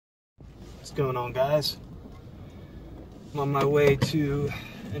What's going on, guys? I'm on my way to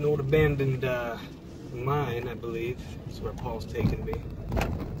an old abandoned mine, I believe. That's where Paul's taking me.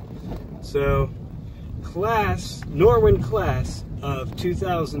 So, Norwin class of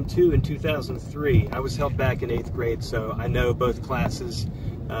 2002 and 2003. I was held back in 8th grade, so I know both classes.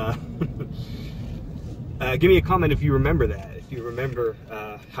 Give me a comment if you remember that, if you remember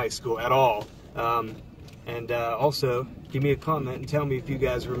high school at all. And also, give me a comment and tell me if you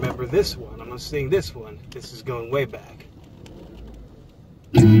guys remember this one. I'm going to sing this one. This is going way back.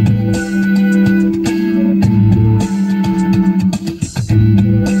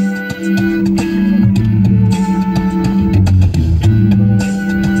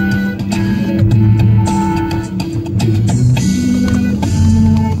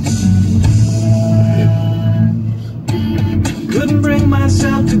 Couldn't bring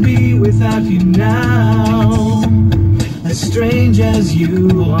myself to be without you now, as strange as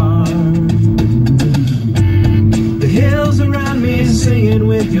you are. The hills around me singing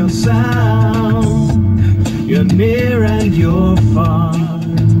with your sound. You're near and you're far.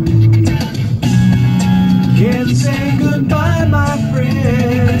 Can't say goodbye, my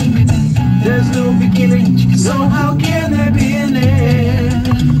friend. There's no beginning, so how can there be an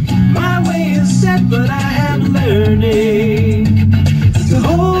end? My way is set, but I am learning to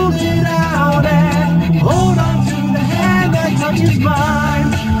hold it out and hold on to the hand that touches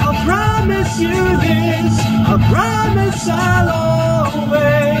mine. I'll promise you this, I promise I'll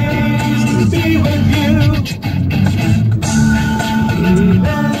always be with you. Even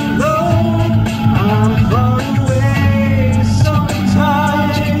though I'm far away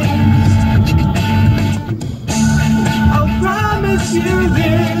sometimes, I'll promise you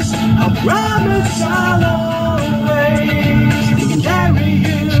this, I promise I'll always carry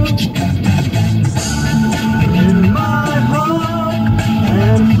you in my heart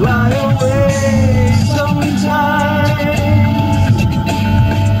and fly away sometimes.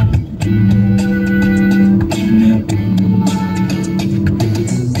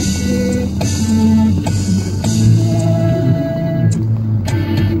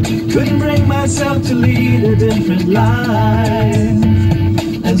 Couldn't bring myself to lead a different life,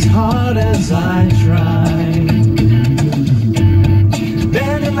 as hard as I tried.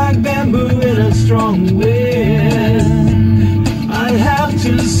 Bending like bamboo in a strong wind, I have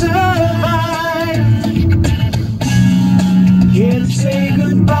to survive. Can't say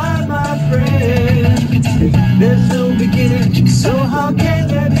goodbye, my friend. There's no beginning, so how can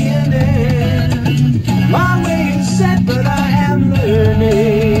there be an end? My way is set, but I am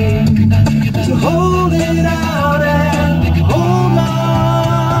learning to hold it out and hold on.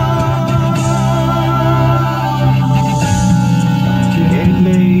 Can't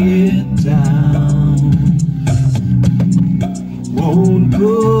lay it down, won't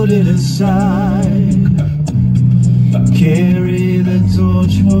put it aside. Carry the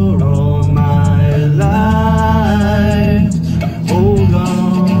torch for all my life. Hold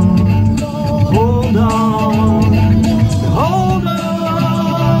on, hold on, hold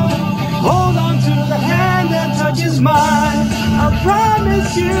on, hold on to the hand that touches mine. I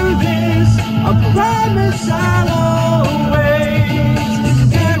promise you this, I promise I'll always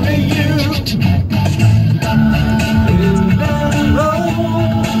carry you. Even though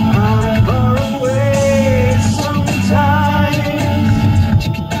I'm far away sometimes,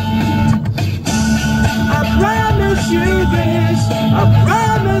 I promise you this, I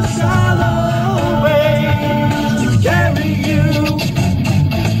promise I'll always carry you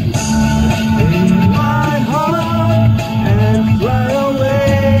in my heart and fly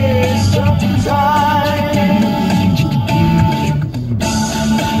away sometimes.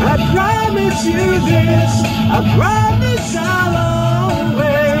 I promise you this, I promise I'll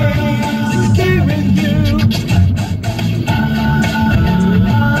always be with you in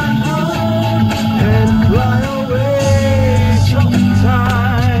my heart and fly away sometimes.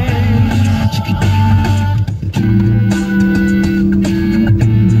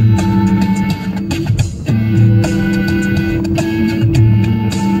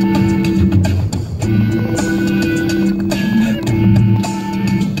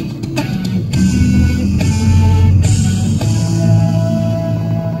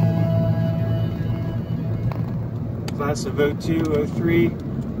 Class of 02, 03, if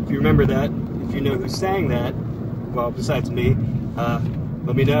you remember that, if you know who sang that, well, besides me,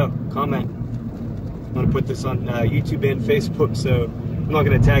 let me know, comment. I'm going to put this on YouTube and Facebook, so I'm not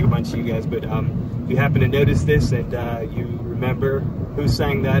going to tag a bunch of you guys, but if you happen to notice this and you remember who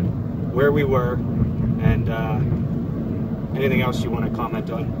sang that, where we were, and anything else you want to comment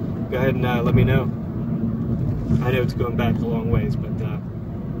on, go ahead and let me know. I know it's going back a long ways, but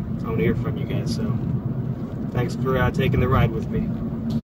want to hear from you guys. So thanks for taking the ride with me.